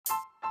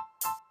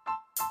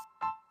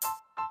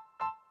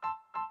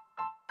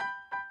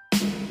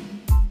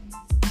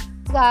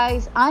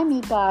Guys, I'm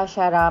Ika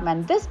Asharam,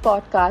 and this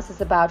podcast is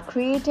about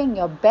creating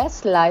your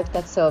best life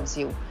that serves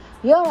you.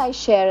 Here I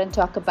share and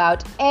talk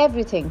about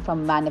everything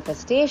from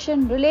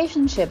manifestation,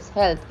 relationships,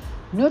 health,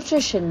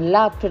 nutrition,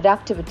 love,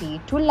 productivity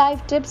to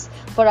life tips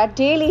for our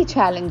daily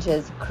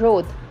challenges,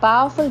 growth,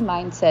 powerful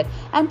mindset,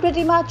 and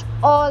pretty much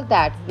all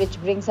that which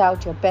brings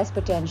out your best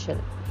potential.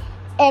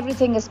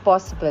 Everything is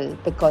possible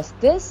because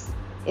this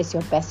is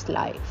your best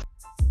life.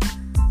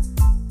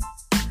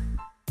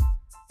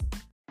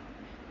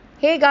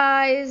 Hey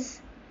guys,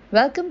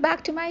 welcome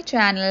back to my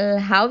channel.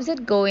 How's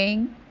it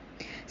going?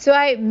 So,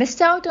 I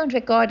missed out on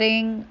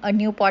recording a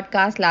new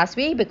podcast last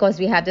week because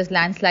we have this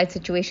landslide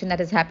situation that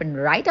has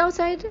happened right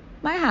outside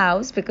my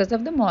house because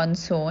of the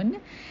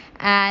monsoon.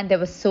 And there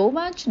was so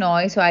much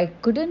noise, so I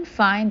couldn't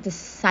find the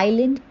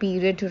silent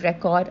period to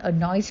record a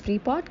noise free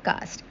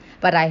podcast.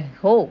 But I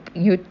hope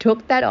you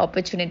took that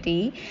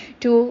opportunity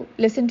to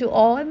listen to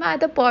all my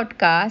other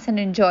podcasts and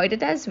enjoyed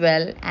it as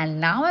well. And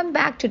now I'm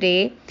back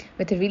today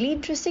with a really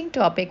interesting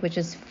topic, which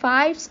is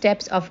 5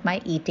 steps of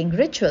my eating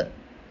ritual.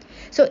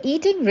 So,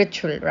 eating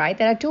ritual, right?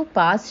 There are two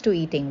parts to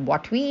eating,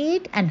 what we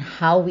eat and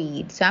how we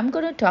eat. So, I'm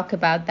going to talk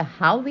about the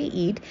how we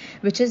eat,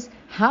 which is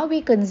how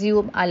we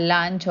consume our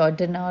lunch or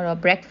dinner or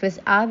breakfast.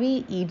 Are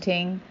we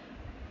eating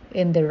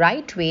in the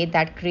right way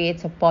that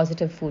creates a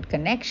positive food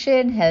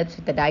connection, helps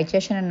with the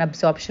digestion and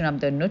absorption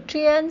of the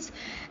nutrients,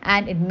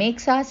 and it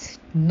makes us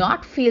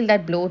not feel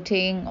that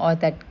bloating or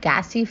that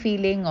gassy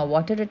feeling or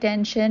water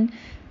retention.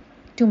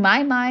 To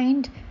my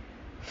mind,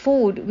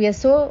 food, we are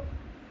so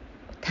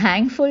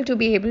thankful to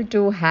be able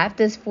to have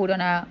this food on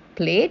our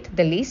plate.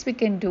 The least we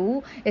can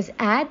do is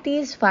add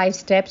these 5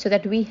 steps so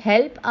that we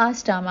help our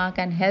stomach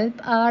and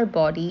help our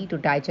body to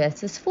digest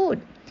this food.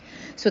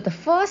 So, the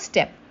first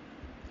step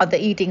of the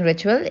eating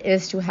ritual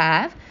is to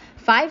have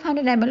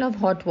 500 ml of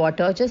hot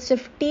water just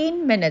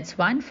 15 minutes,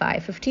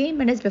 15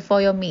 minutes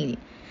before your meal.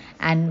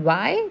 And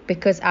why?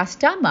 Because our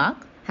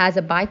stomach has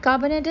a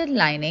bicarbonated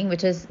lining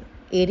which is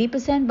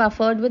 80%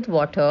 buffered with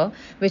water,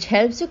 which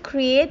helps to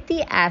create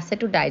the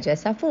acid to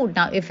digest our food.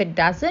 Now, if it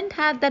doesn't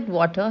have that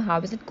water, how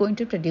is it going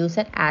to produce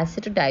that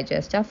acid to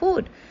digest our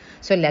food?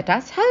 So, let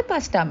us help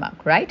our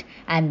stomach, right?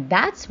 And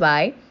that's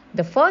why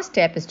the first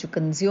step is to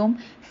consume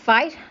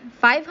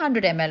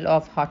 500 ml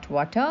of hot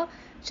water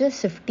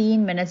just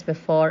 15 minutes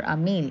before a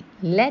meal.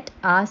 Let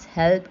us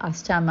help our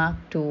stomach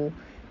to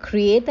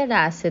create that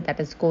acid that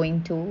is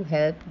going to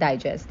help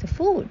digest the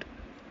food,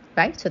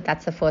 right? So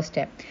that's the first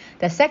step.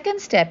 The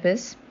second step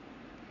is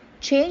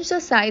change the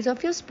size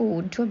of your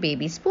spoon to a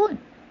baby spoon.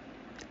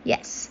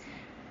 Yes,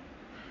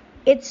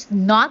 it's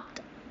not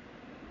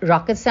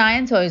rocket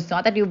science, or it's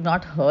not that you've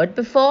not heard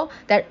before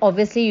that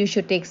obviously you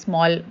should take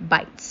small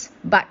bites,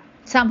 but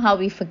somehow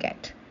we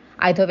forget,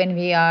 either when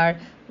we are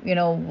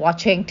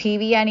watching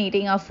TV and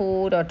eating our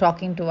food, or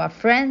talking to our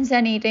friends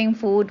and eating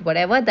food,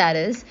 whatever that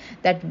is,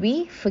 that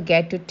we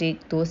forget to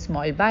take those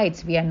small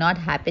bites. We are not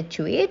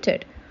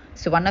habituated.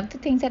 So one of the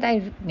things that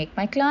I make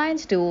my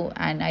clients do,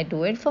 and I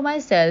do it for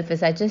myself,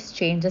 is I just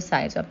change the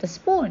size of the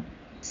spoon.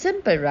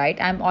 Simple, right?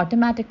 I'm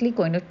automatically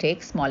going to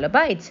take smaller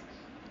bites.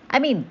 I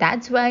mean,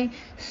 that's why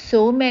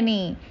so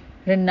many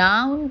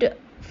renowned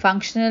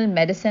functional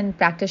medicine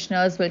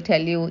practitioners will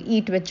tell you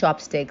eat with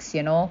chopsticks.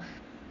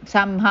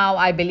 Somehow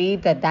I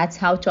believe that that's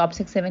how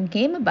chopsticks even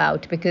came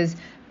about, because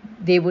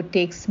they would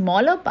take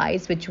smaller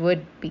bites which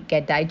would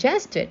get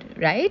digested,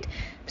 right?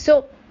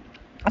 So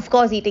of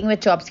course, eating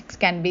with chopsticks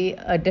can be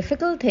a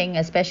difficult thing,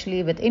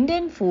 especially with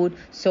Indian food.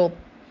 So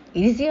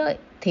easier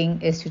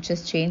thing is to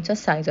just change the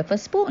size of a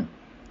spoon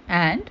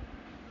and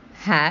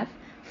have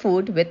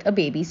food with a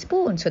baby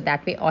spoon. So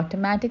that way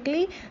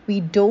automatically we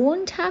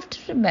don't have to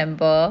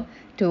remember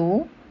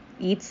to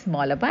eat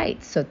smaller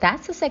bites. So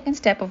that's the second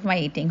step of my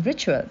eating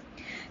ritual.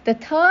 The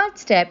third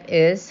step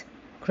is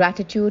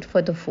gratitude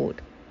for the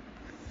food.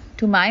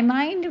 To my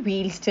mind,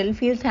 we'll still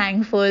feel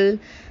thankful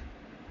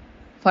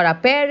for our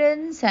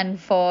parents and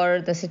for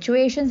the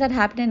situations that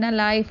happen in our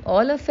life,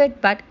 all of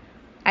it. But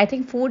I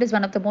think food is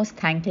one of the most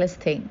thankless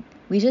thing.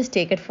 We just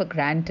take it for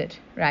granted,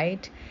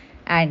 right?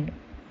 And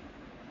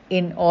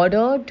in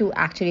order to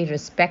actually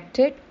respect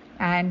it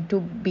and to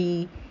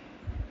be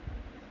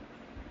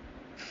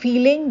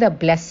feeling the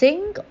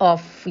blessing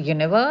of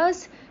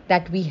universe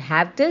that we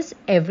have this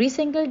every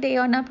single day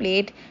on our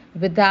plate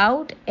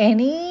without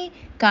any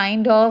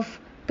kind of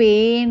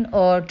pain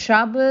or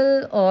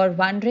trouble or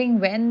wondering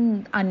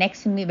where our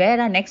next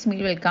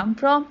meal will come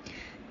from,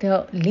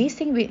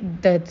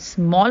 the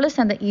smallest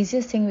and the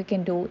easiest thing we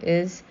can do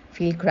is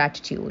feel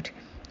gratitude.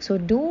 So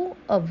do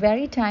a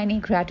very tiny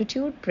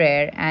gratitude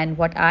prayer, and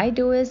what I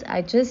do is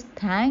I just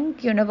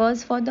thank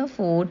universe for the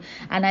food,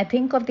 and I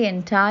think of the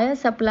entire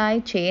supply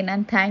chain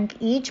and thank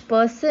each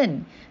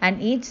person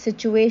and each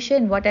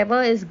situation,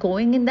 whatever is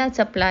going in that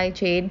supply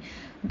chain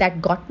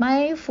that got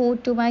my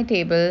food to my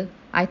table.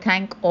 I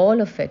thank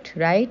all of it,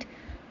 right?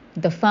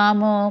 The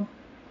farmer,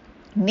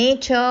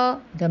 nature,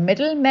 the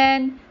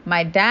middleman,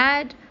 my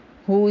dad,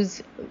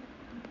 who's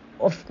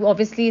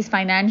obviously is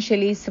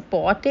financially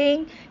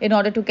supporting in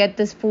order to get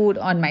this food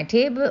on my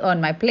table,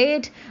 on my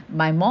plate,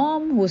 my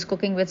mom who's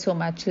cooking with so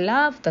much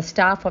love, the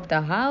staff of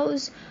the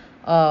house,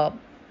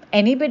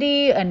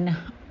 anybody and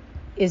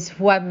is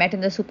who I've met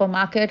in the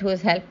supermarket who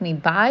has helped me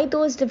buy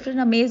those different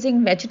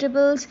amazing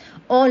vegetables,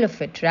 all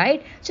of it,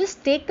 right?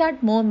 Just take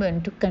that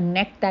moment to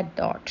connect that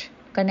dot,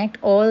 connect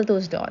all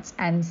those dots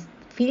and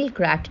feel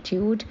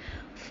gratitude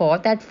for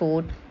that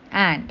food.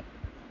 And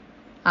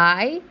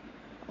I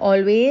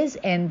always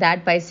end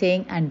that by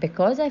saying, and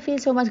because I feel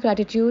so much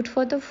gratitude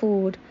for the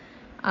food,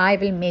 I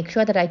will make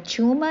sure that I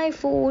chew my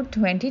food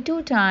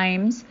 22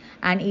 times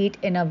and eat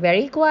in a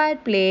very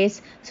quiet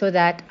place so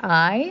that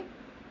I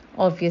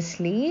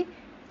obviously,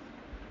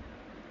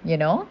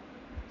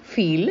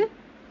 feel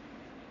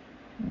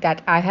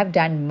that I have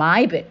done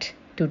my bit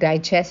to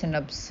digest and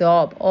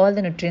absorb all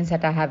the nutrients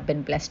that I have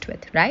been blessed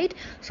with, right?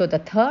 So the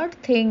third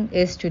step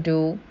is to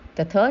do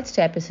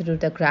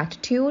the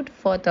gratitude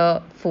for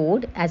the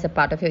food as a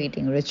part of your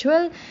eating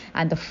ritual.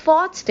 And the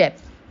fourth step,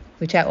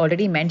 which I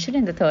already mentioned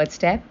in the third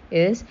step,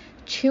 is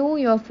chew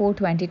your food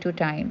 22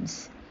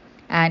 times.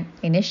 And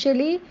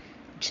initially,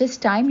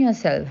 just time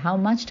yourself. How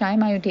much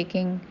time are you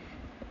taking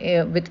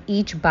with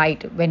each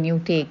bite when you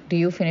take? Do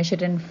you finish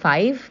it in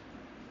 5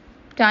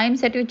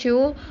 times that you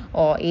chew,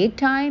 or 8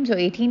 times, or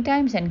 18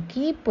 times? And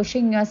keep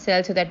pushing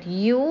yourself so that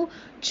you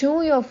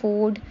chew your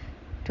food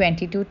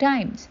 22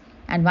 times.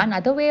 And one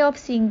other way of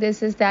seeing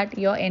this is that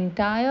your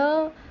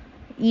entire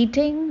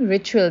eating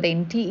ritual,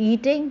 the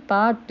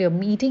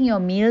eating your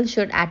meal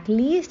should at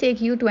least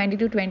take you 20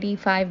 to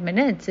 25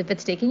 minutes. If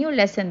it's taking you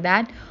less than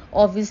that,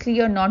 obviously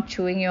you're not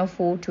chewing your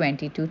food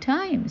 22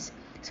 times.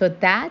 So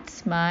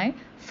that's my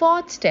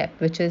fourth step,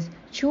 which is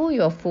chew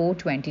your food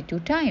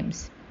 22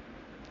 times.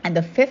 And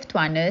the fifth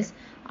one is,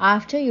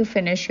 after you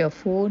finish your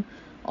food,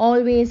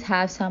 always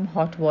have some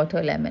hot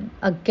water lemon.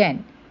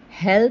 Again,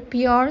 help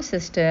your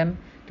system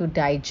to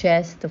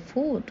digest the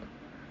food.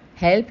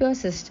 Help your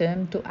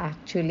system to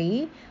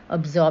actually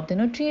absorb the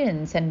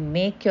nutrients and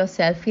make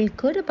yourself feel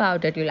good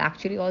about it. You'll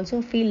actually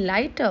also feel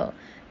lighter,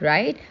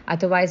 right?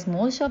 Otherwise,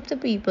 most of the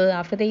people,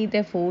 after they eat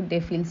their food, they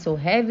feel so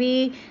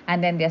heavy,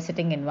 and then they're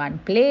sitting in one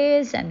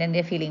place, and then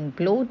they're feeling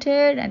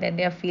bloated, and then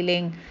they're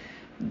feeling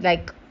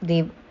like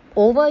they've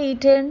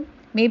overeaten.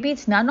 Maybe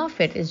it's none of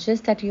it. It's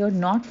just that you're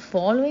not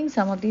following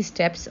some of these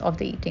steps of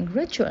the eating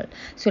ritual.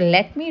 So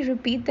let me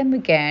repeat them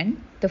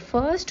again. The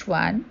first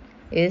one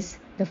is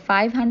the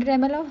 500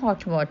 ml of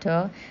hot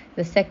water.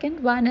 The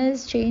second one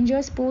is change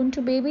your spoon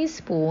to baby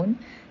spoon.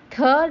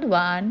 Third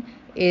one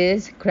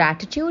is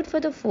gratitude for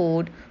the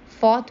food.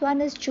 Fourth one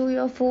is chew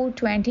your food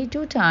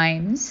 22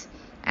 times.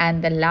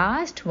 And the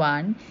last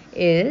one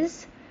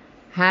is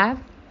have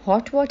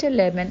hot water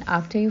lemon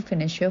after you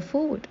finish your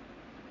food.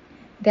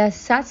 There are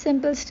such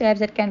simple steps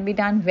that can be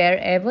done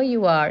wherever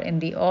you are, in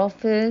the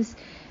office,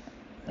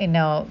 in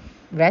a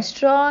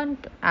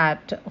restaurant,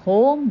 at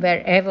home,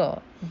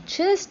 wherever.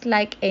 Just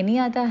like any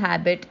other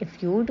habit,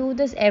 if you do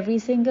this every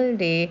single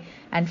day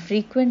and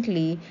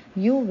frequently,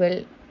 you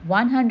will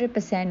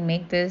 100%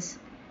 make this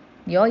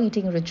your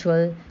eating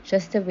ritual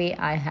just the way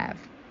I have.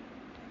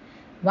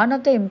 One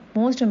of the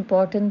most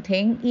important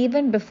thing,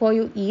 even before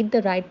you eat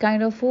the right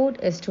kind of food,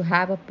 is to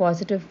have a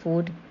positive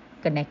food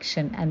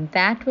connection, and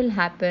that will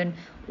happen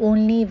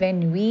only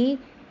when we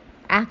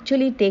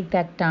actually take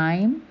that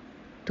time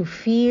to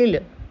feel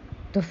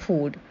the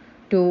food,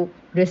 to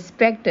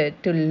respect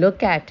it, to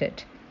look at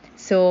it.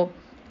 So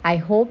I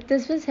hope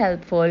this was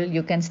helpful.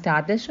 You can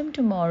start this from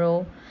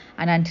tomorrow,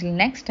 and until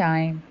next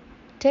time,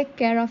 take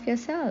care of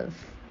yourself.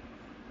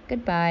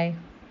 Goodbye.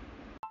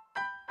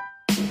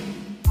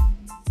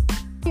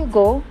 Before you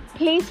go,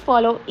 please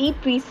follow Eat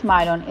Breathe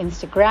Smile on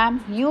Instagram,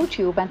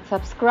 YouTube, and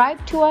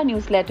subscribe to our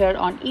newsletter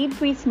on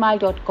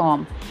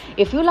eatbreathesmile.com.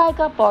 If you like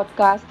our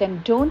podcast,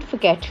 then don't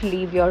forget to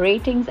leave your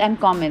ratings and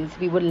comments.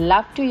 We would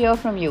love to hear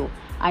from you.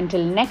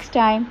 Until next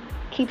time,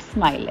 keep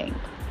smiling.